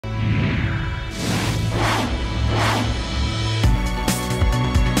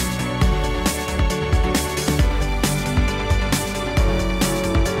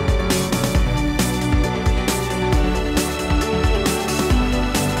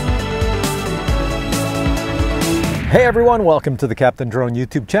Hey everyone, welcome to the Captain Drone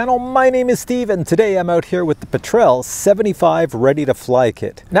YouTube channel. My name is Steve and today I'm out here with the Petrel75 ready to fly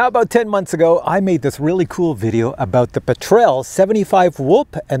kit. Now about 10 months ago, I made this really cool video about the Petrel75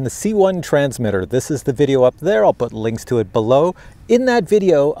 whoop and the C1 transmitter. This is the video up there. I'll put links to it below. In that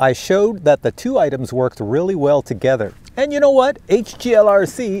video, I showed that the two items worked really well together. And you know what?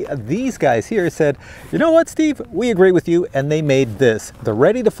 HGLRC, these guys here said, you know what, Steve? We agree with you. And they made this, the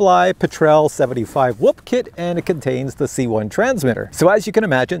ready to fly Petrel75 whoop kit, and it contains the C1 transmitter. So as you can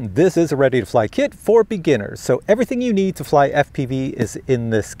imagine, this is a ready to fly kit for beginners. So everything you need to fly FPV is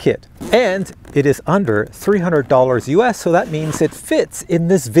in this kit. And it is under $300 US, so that means it fits in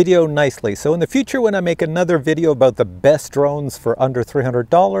this video nicely. So in the future, when I make another video about the best drones for under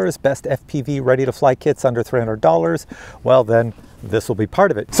 $300, best FPV ready to fly kits under $300, well then, this will be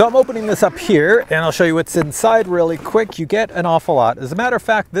part of it. So I'm opening this up here and I'll show you what's inside really quick. You get an awful lot. As a matter of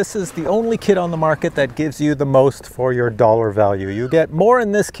fact, this is the only kit on the market that gives you the most for your dollar value. You get more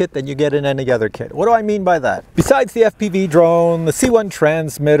in this kit than you get in any other kit. What do I mean by that? Besides the FPV drone, the C1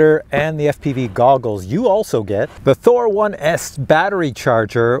 transmitter, and the FPV goggles, you also get the Thor 1S battery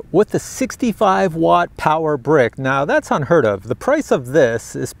charger with the 65 watt power brick. Now that's unheard of. The price of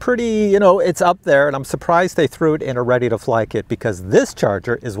this is pretty, it's up there, and I'm surprised they threw it in a ready to fly kit, because this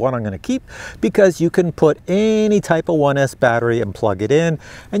charger is what I'm going to keep, because you can put any type of 1S battery and plug it in,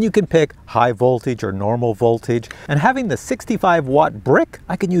 and you can pick high voltage or normal voltage. And having the 65 watt brick,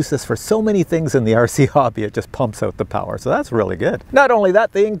 I can use this for so many things in the RC hobby. It just pumps out the power, so that's really good. Not only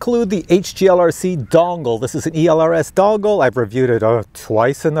that, they include the HGLRC dongle. This is an ELRS dongle. I've reviewed it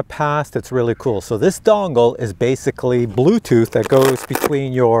twice in the past. It's really cool. So this dongle is basically Bluetooth that goes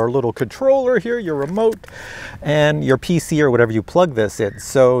between your little controller here, your remote, and your PC or whatever you plug this in.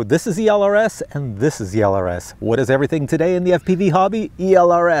 So this is ELRS and this is ELRS. What is everything today in the FPV hobby?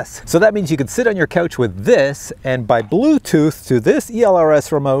 ELRS. So that means you can sit on your couch with this, and by Bluetooth to this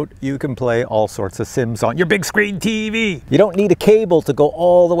ELRS remote, you can play all sorts of sims on your big screen TV. You don't need a cable to go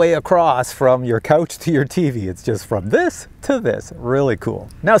all the way across from your couch to your TV. It's just from this to this. Really cool.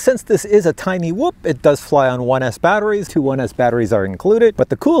 Now, since this is a tiny whoop, it does fly on 1S batteries. 2 1S batteries are included. But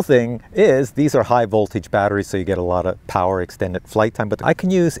the cool thing is these are high voltage batteries, so you get a lot of power, extended flight time. But I can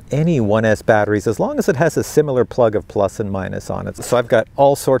use any 1S batteries as long as it has a similar plug of plus and minus on it. So I've got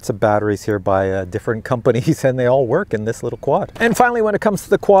all sorts of batteries here by different companies, and they all work in this little quad. And finally, when it comes to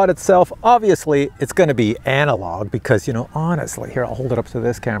the quad itself, obviously it's going to be analog, because, honestly, here, I'll hold it up to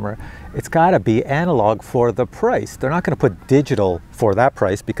this camera. It's got to be analog for the price. They're not going to put digital for that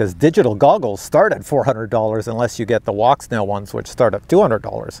price, because digital goggles start at $400 unless you get the Walksnail ones, which start at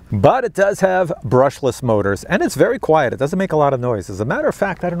 $200. But it does have brushless motors, and it's very quiet. It doesn't make a lot of noise. As a matter of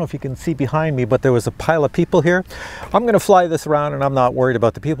fact, I don't know if you can see behind me, but there was a pile of people here. I'm going to fly this around, and I'm not worried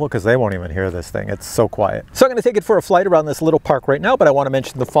about the people because they won't even hear this thing. It's so quiet. So I'm going to take it for a flight around this little park right now, but I want to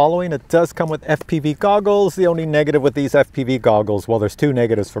mention the following. It does come with FPV goggles. The only negative with these FPV goggles, well, there's 2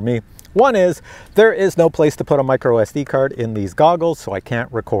 negatives for me. One is there is no place to put a micro SD card in these goggles, so I can't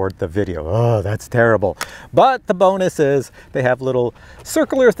record the video. Oh, that's terrible. But the bonus is they have little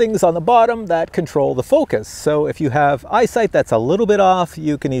circular things on the bottom that control the focus. So if you have eyesight that's a little bit off,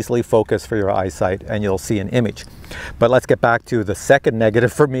 you can easily focus for your eyesight and you'll see an image. But let's get back to the second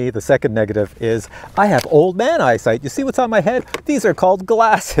negative for me. The second negative is I have old man eyesight. You see what's on my head? These are called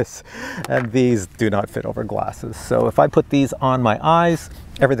glasses, and these do not fit over glasses. So if I put these on my eyes,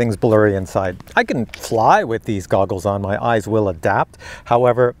 everything's blurry inside. I can fly with these goggles on. My eyes will adapt.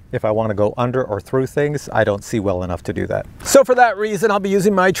 However, if I want to go under or through things, I don't see well enough to do that. So for that reason, I'll be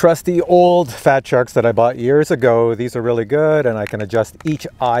using my trusty old Fat Sharks that I bought years ago. These are really good, and I can adjust each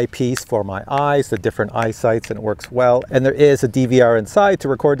eyepiece for my eyes, the different eyesights, and it works well. And there is a DVR inside to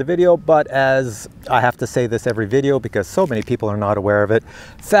record the video, but as I have to say this every video because so many people are not aware of it,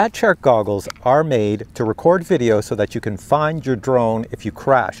 Fat Shark goggles are made to record video so that you can find your drone if you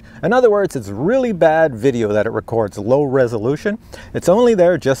crash. In other words, it's really bad video that it records, low resolution. It's only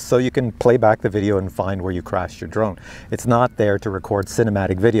there just so you can play back the video and find where you crashed your drone. It's not there to record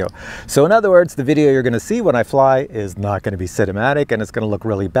cinematic video. So in other words, the video you're going to see when I fly is not going to be cinematic, and it's going to look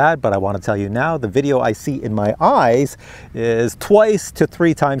really bad. But I want to tell you now, the video I see in my eyes is 2 to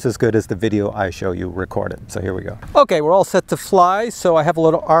 3 times as good as the video I show you recorded. So here we go. Okay, we're all set to fly. So I have a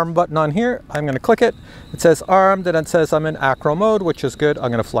little arm button on here. I'm going to click it. It says armed, and it says I'm in acro mode, which is good.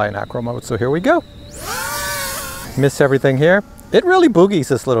 I'm going to fly in acro mode. So here we go. Miss everything here. It really boogies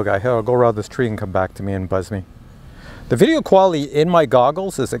this little guy. Here, I'll go around this tree and come back to me and buzz me. The video quality in my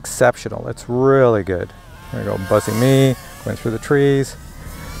goggles is exceptional. It's really good. There you go, buzzing me, going through the trees.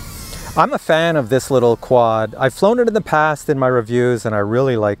 I'm a fan of this little quad. I've flown it in the past in my reviews and I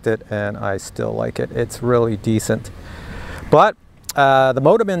really liked it, and I still like it. It's really decent. But the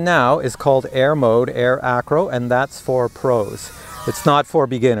mode I'm in now is called Air Mode, Air Acro, and that's for pros. It's not for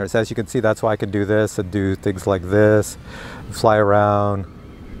beginners. As you can see, that's why I can do this and do things like this, fly around,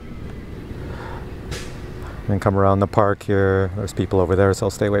 and come around the park here. There's people over there, so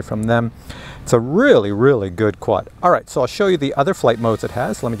I'll stay away from them. It's a really, really good quad. All right, so I'll show you the other flight modes it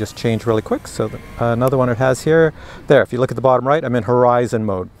has. Let me just change really quick. So another one it has here. There, if you look at the bottom right, I'm in horizon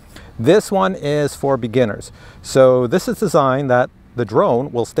mode. This one is for beginners. So this is designed that the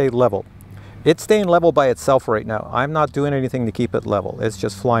drone will stay level. It's staying level by itself right now. I'm not doing anything to keep it level. It's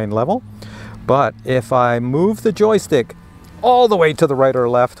just flying level. But if I move the joystick all the way to the right or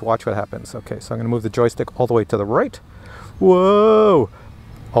left, watch what happens. Okay, so I'm going to move the joystick all the way to the right. Whoa!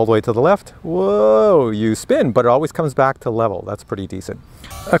 All the way to the left. Whoa! You spin, but it always comes back to level. That's pretty decent.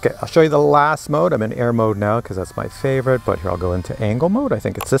 Okay, I'll show you the last mode. I'm in air mode now because that's my favorite, but here I'll go into angle mode. I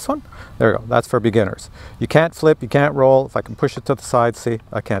think it's this one. There we go. That's for beginners. You can't flip, you can't roll. If I can push it to the side, see,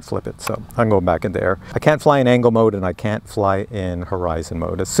 I can't flip it, so I'm going back into air. I can't fly in angle mode and I can't fly in horizon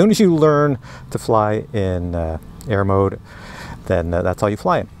mode. As soon as you learn to fly in air mode, then that's all you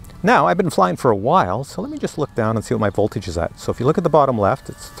fly in. Now, I've been flying for a while, so let me just look down and see what my voltage is at. So if you look at the bottom left,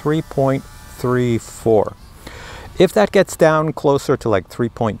 it's 3.34. If that gets down closer to like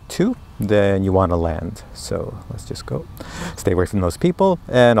 3.2, then you want to land. So let's just go. Stay away from those people.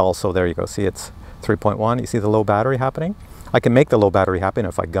 And also, there you go. See, it's 3.1. You see the low battery happening? I can make the low battery happen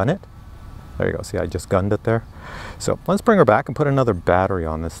if I gun it. There you go. See, I just gunned it there. So let's bring her back and put another battery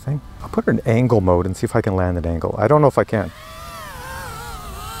on this thing. I'll put her in angle mode and see if I can land at angle. I don't know if I can.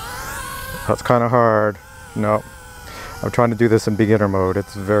 That's kind of hard. No. I'm trying to do this in beginner mode.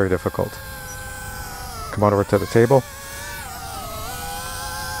 It's very difficult. Come on over to the table.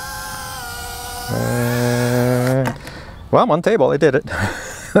 Well, I'm on table. I did it.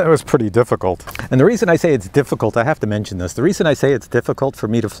 That was pretty difficult. And the reason I say it's difficult, I have to mention this. The reason I say it's difficult for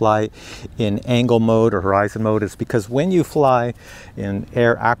me to fly in angle mode or horizon mode is because when you fly in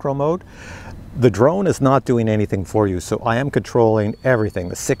air acro mode, the drone is not doing anything for you. So I am controlling everything,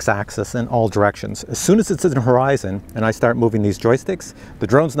 the 6-axis in all directions. As soon as it's in horizon and I start moving these joysticks, the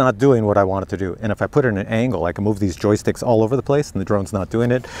drone's not doing what I want it to do. And if I put it in an angle, I can move these joysticks all over the place and the drone's not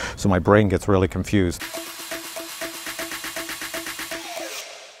doing it. So my brain gets really confused.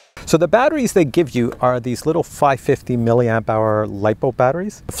 So the batteries they give you are these little 550 milliamp hour LiPo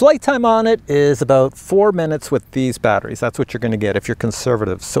batteries. The flight time on it is about 4 minutes with these batteries. That's what you're going to get if you're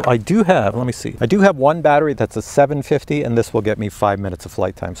conservative. So I do have, let me see, I do have one battery that's a 750 and this will get me 5 minutes of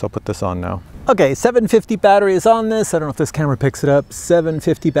flight time. So I'll put this on now. Okay, 750 battery is on this. I don't know if this camera picks it up.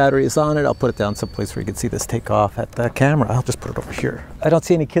 750 battery is on it. I'll put it down someplace where you can see this take off at the camera. I'll just put it over here. I don't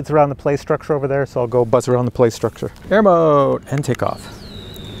see any kids around the play structure over there, so I'll go buzz around the play structure. Air mode and take off.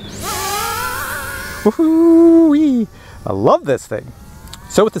 Woohoo-wee! I love this thing.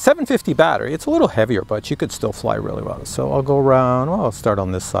 So with the 750 battery, it's a little heavier, but you could still fly really well. So I'll go around, well, I'll start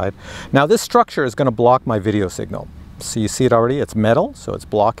on this side. Now this structure is going to block my video signal. So you see it already, it's metal, so it's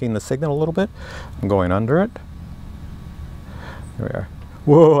blocking the signal a little bit. I'm going under it. Here we are.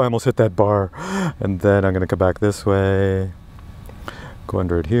 Whoa, I almost hit that bar. And then I'm going to come back this way, go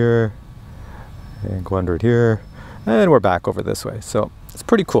under it here, and go under it here, and we're back over this way. So it's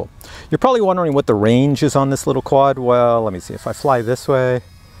pretty cool. You're probably wondering what the range is on this little quad. Well, let me see. If I fly this way,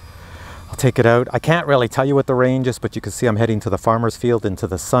 I'll take it out. I can't really tell you what the range is, but you can see I'm heading to the farmer's field into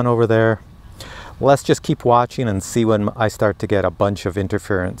the sun over there. Let's just keep watching and see when I start to get a bunch of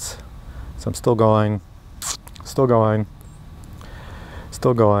interference. So I'm still going, still going,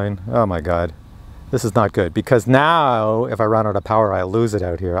 still going. Oh my God. This is not good because now if I run out of power, I lose it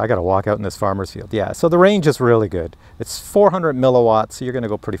out here. I got to walk out in this farmer's field. Yeah, so the range is really good. It's 400 milliwatts, so you're going to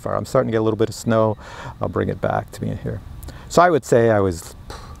go pretty far. I'm starting to get a little bit of snow. I'll bring it back to me here. So I would say I was,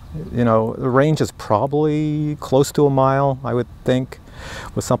 you know, the range is probably close to a mile, I would think,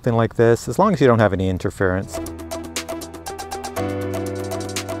 with something like this, as long as you don't have any interference.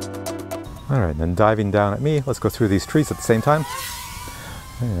 All right, then diving down at me. Let's go through these trees at the same time.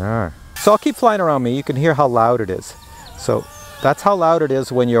 There you are. So I'll keep flying around me. You can hear how loud it is. So that's how loud it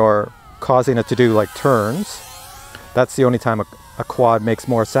is when you're causing it to do like turns. That's the only time a quad makes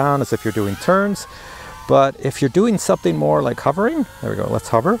more sound, is if you're doing turns. But if you're doing something more like hovering, there we go, let's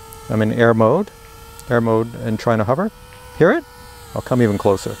hover. I'm in air mode and trying to hover. Hear it? I'll come even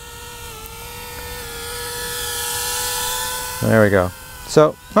closer. There we go.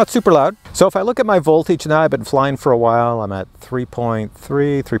 So not super loud. So if I look at my voltage now, I've been flying for a while. I'm at 3.3,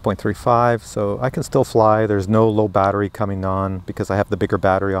 3.35, so I can still fly. There's no low battery coming on because I have the bigger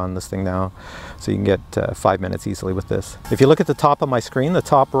battery on this thing now. So you can get 5 minutes easily with this. If you look at the top of my screen, the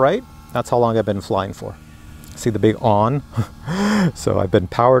top right, that's how long I've been flying for. See the big on? So I've been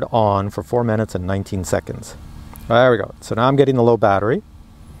powered on for 4 minutes and 19 seconds. There we go. So now I'm getting the low battery.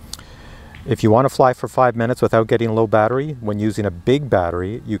 If you want to fly for 5 minutes without getting low battery, when using a big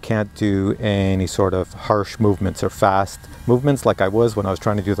battery, you can't do any sort of harsh movements or fast movements like I was when I was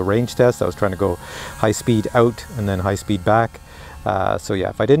trying to do the range test. I was trying to go high speed out and then high speed back. So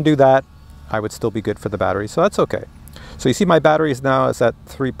yeah, if I didn't do that, I would still be good for the battery. So that's okay. So you see my battery is now at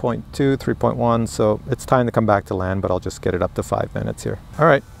 3.2, 3.1. So it's time to come back to land, but I'll just get it up to 5 minutes here. All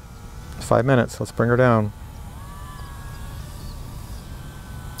right, 5 minutes. Let's bring her down.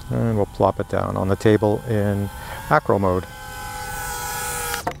 And we'll plop it down on the table in acro mode.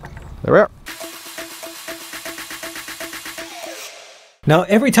 There we are. Now,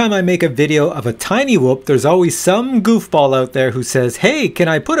 every time I make a video of a tiny whoop, there's always some goofball out there who says, hey, can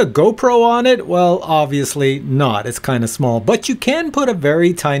I put a GoPro on it? Well, obviously not. It's kind of small, but you can put a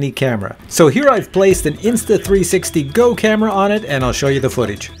very tiny camera. So here I've placed an Insta360 Go camera on it, and I'll show you the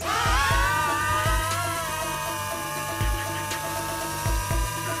footage.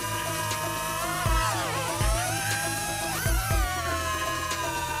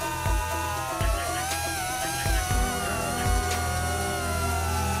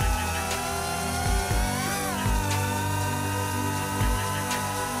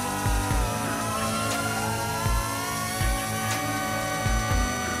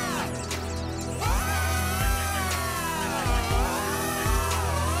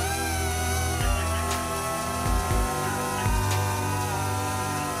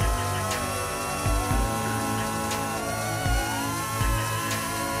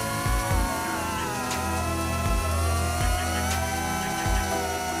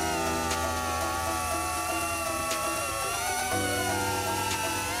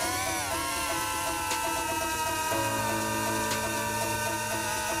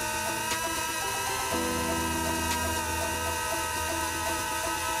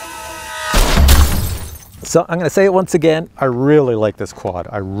 So I'm going to say it once again, I really like this quad.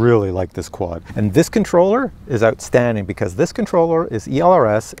 I really like this quad. And this controller is outstanding because this controller is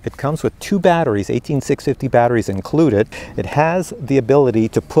ELRS. It comes with 2 batteries, 18650 batteries included. It has the ability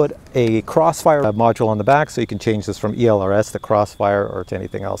to put a crossfire module on the back, so you can change this from ELRS to crossfire or to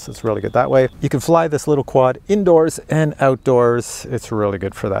anything else. It's really good that way. You can fly this little quad indoors and outdoors. It's really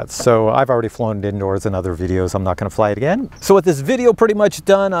good for that. So I've already flown it indoors in other videos. I'm not going to fly it again. So with this video pretty much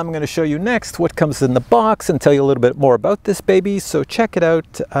done, I'm going to show you next what comes in the box and tell you a little bit more about this baby. So check it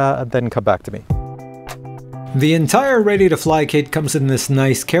out and then come back to me. The entire Ready to Fly kit comes in this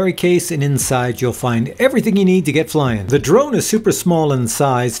nice carry case, and inside you'll find everything you need to get flying. The drone is super small in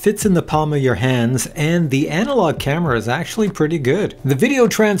size, fits in the palm of your hands, and the analog camera is actually pretty good. The video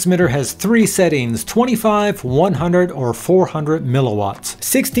transmitter has 3 settings, 25, 100, or 400 milliwatts.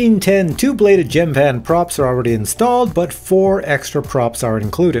 1610 2-bladed gem fan props are already installed, but 4 extra props are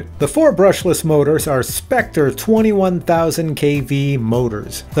included. The 4 brushless motors are Spectre 21,000 kV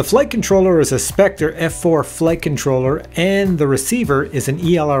motors. The flight controller is a Spectre F4 flight controller, and the receiver is an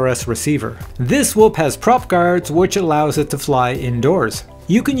ELRS receiver. This whoop has prop guards, which allows it to fly indoors.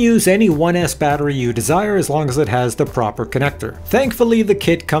 You can use any 1S battery you desire as long as it has the proper connector. Thankfully, the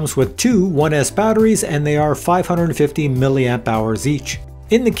kit comes with 2 1S batteries, and they are 550 milliamp hours each.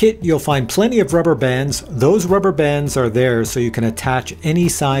 In the kit, you'll find plenty of rubber bands. Those rubber bands are there so you can attach any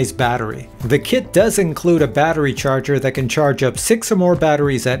size battery. The kit does include a battery charger that can charge up 6 or more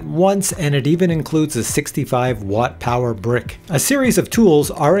batteries at once, and it even includes a 65-watt power brick. A series of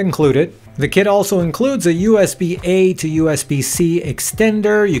tools are included. The kit also includes a USB-A to USB-C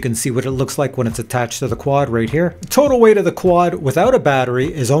extender. You can see what it looks like when it's attached to the quad right here. The total weight of the quad without a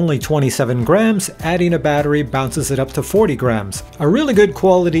battery is only 27 grams. Adding a battery bounces it up to 40 grams. A really good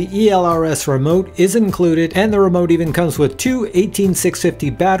quality ELRS remote is included, and the remote even comes with 2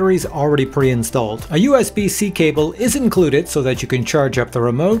 18650 batteries already pre-installed. A USB-C cable is included so that you can charge up the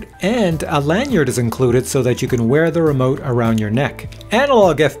remote, and a lanyard is included so that you can wear the remote around your neck.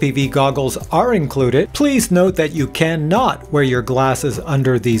 Analog FPV goggles are included. Please note that you cannot wear your glasses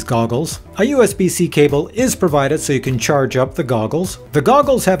under these goggles. A USB-C cable is provided so you can charge up the goggles. The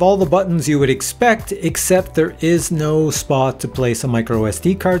goggles have all the buttons you would expect, except there is no spot to place a micro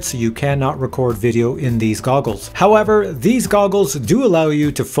SD card, so you cannot record video in these goggles. However, these goggles do allow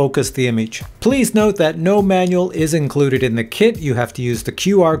you to focus the image. Please note that no manual is included in the kit. You have to use the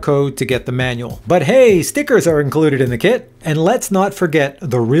QR code to get the manual. But hey, stickers are included in the kit. And let's not forget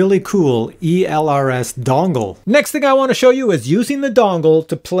the really cool HGLRC dongle. Next thing I want to show you is using the dongle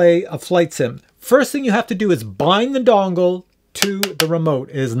to play a flight sim. First thing you have to do is bind the dongle to the remote.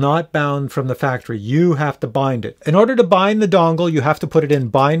 It is not bound from the factory. You have to bind it. In order to bind the dongle, you have to put it in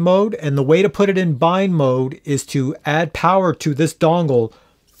bind mode. And the way to put it in bind mode is to add power to this dongle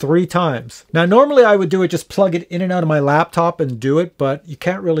 3 times. Now, normally I would do it, just plug it in and out of my laptop and do it, but you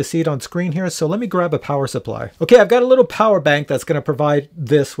can't really see it on screen here. So let me grab a power supply. Okay, I've got a little power bank that's going to provide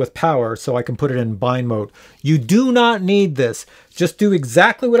this with power so I can put it in bind mode. You do not need this. Just do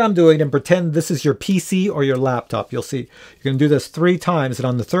exactly what I'm doing and pretend this is your PC or your laptop. You'll see you're going to do this 3 times, and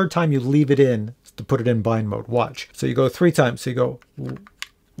on the 3rd time you leave it in to put it in bind mode. Watch. So you go 3 times. So you go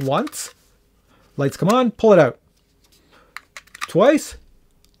once, lights come on, pull it out. Twice,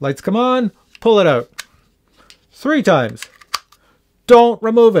 lights come on, pull it out. 3 times. Don't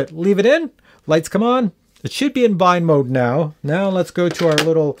remove it. Leave it in. Lights come on. It should be in bind mode now. Now let's go to our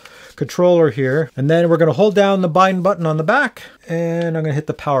little controller here. And then we're going to hold down the bind button on the back. And I'm going to hit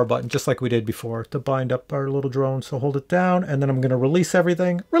the power button just like we did before to bind up our little drone. So hold it down. And then I'm going to release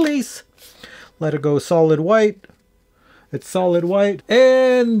everything. Release. Let it go solid white. It's solid white.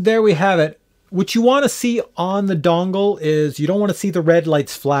 And there we have it. What you want to see on the dongle is you don't want to see the red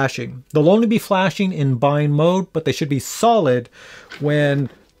lights flashing. They'll only be flashing in bind mode, but they should be solid when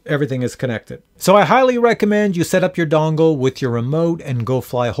everything is connected. So I highly recommend you set up your dongle with your remote and go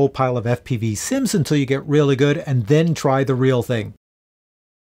fly a whole pile of FPV sims until you get really good, and then try the real thing.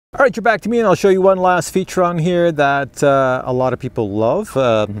 All right, you're back to me, and I'll show you one last feature on here that a lot of people love.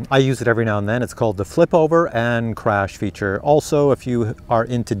 I use it every now and then. It's called the flip over and crash feature. Also, if you are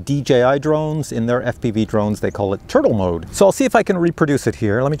into DJI drones, in their FPV drones, they call it turtle mode. So I'll see if I can reproduce it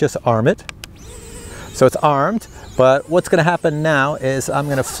here. Let me just arm it. So it's armed, but what's going to happen now is I'm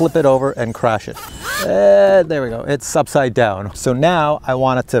going to flip it over and crash it. There we go. It's upside down. So now I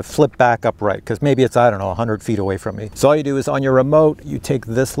want it to flip back upright because maybe it's, I don't know, 100 feet away from me. So all you do is on your remote, you take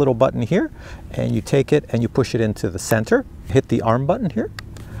this little button here and you take it and you push it into the center. Hit the arm button here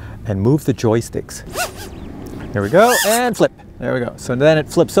and move the joysticks. There we go, and flip. There we go. So then it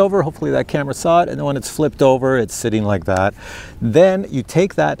flips over. Hopefully that camera saw it. And then when it's flipped over, it's sitting like that. Then you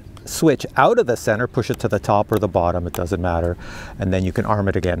take that switch out of the center, push it to the top or the bottom, it doesn't matter, and then you can arm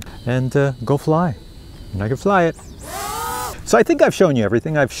it again and go fly. And I can fly it. So I think I've shown you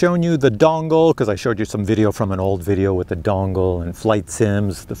everything. I've shown you the dongle because I showed you some video from an old video with the dongle and flight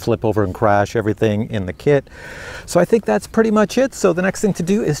sims, the flip over and crash, everything in the kit. So I think that's pretty much it. So the next thing to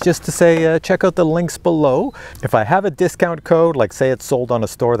do is just to say check out the links below. If I have a discount code, like say it's sold on a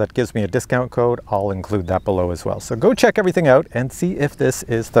store that gives me a discount code, I'll include that below as well. So go check everything out and see if this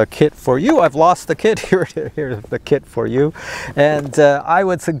is the kit for you. I've lost the kit. Here's the kit for you. And I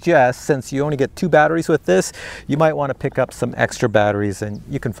would suggest, since you only get 2 batteries with this, you might want to pick up some extra batteries, and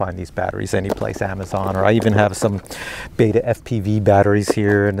you can find these batteries anyplace, Amazon, or I even have some beta FPV batteries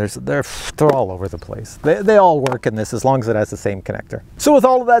here, and they're all over the place. They all work in this as long as it has the same connector. So with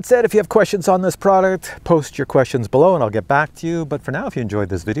all of that said, if you have questions on this product, post your questions below and I'll get back to you. But for now, if you enjoyed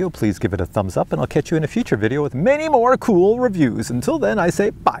this video, please give it a thumbs up, and I'll catch you in a future video with many more cool reviews. Until then, I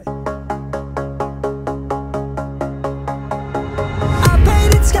say bye.